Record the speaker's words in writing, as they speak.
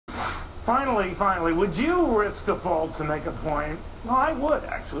Finally, would you risk default to make a point? Well, I would,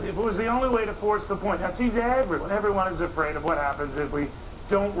 actually, if it was the only way to force the point. That seems to everyone. Everyone is afraid of what happens if we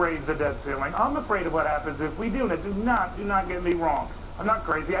don't raise the debt ceiling. I'm afraid of what happens if we do. Now, do not get me wrong. I'm not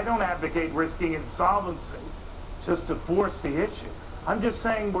crazy. I don't advocate risking insolvency just to force the issue. I'm just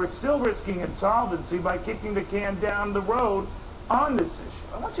saying we're still risking insolvency by kicking the can down the road on this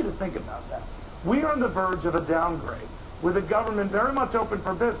issue. I want you to think about that. We are on the verge of a downgrade with a government very much open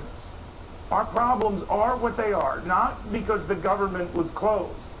for business. Our problems are what they are, not because the government was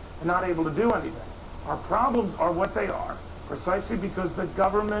closed and not able to do anything. Our problems are what they are precisely because the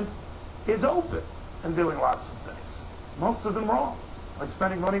government is open and doing lots of things, most of them wrong, like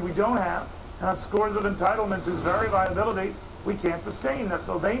spending money we don't have, and on scores of entitlements whose very liability we can't sustain.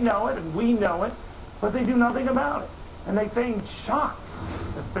 So they know it and we know it, but they do nothing about it. And they feign shock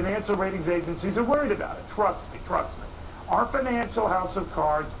that financial ratings agencies are worried about it. Trust me, trust me. Our financial house of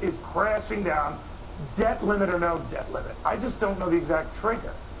cards is crashing down, debt limit or no debt limit. I just don't know the exact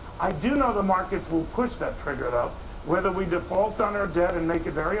trigger. I do know the markets will push that trigger, though, whether we default on our debt and make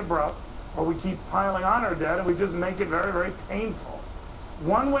it very abrupt, or we keep piling on our debt and we just make it very, very painful.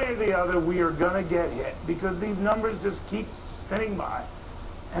 One way or the other, we are going to get hit because these numbers just keep spinning by.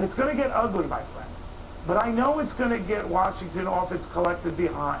 And it's going to get ugly, my friends. But I know it's going to get Washington off its collected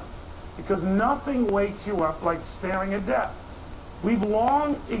behinds because nothing wakes you up like staring at death. We've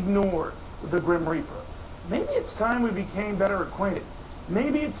long ignored the Grim Reaper. Maybe it's time we became better acquainted.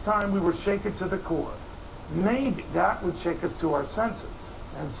 Maybe it's time we were shaken to the core. Maybe that would shake us to our senses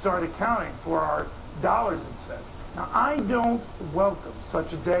and start accounting for our dollars and cents. Now, I don't welcome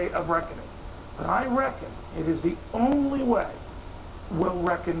such a day of reckoning, but I reckon it is the only way we'll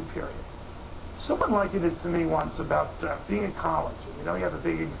reckon, period. Someone likened it to me once about being in college. You know, you have a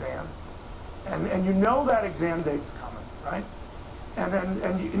big exam, and you know that exam date's coming, right?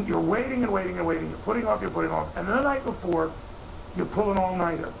 And you're waiting and waiting and waiting. You're putting off, and then the night before, you pull an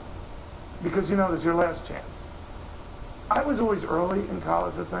all-nighter because you know this is your last chance. I was always early in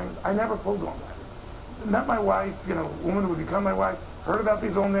college with things. I never pulled all-nighters. Met my wife, you know, a woman who would become my wife, heard about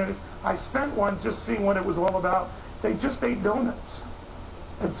these all-nighters. I spent one just seeing what it was all about. They just ate donuts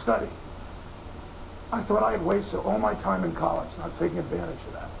and studied. I thought I had wasted all my time in college not taking advantage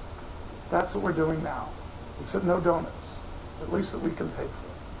of that. That's what we're doing now, except no donuts, at least that we can pay for.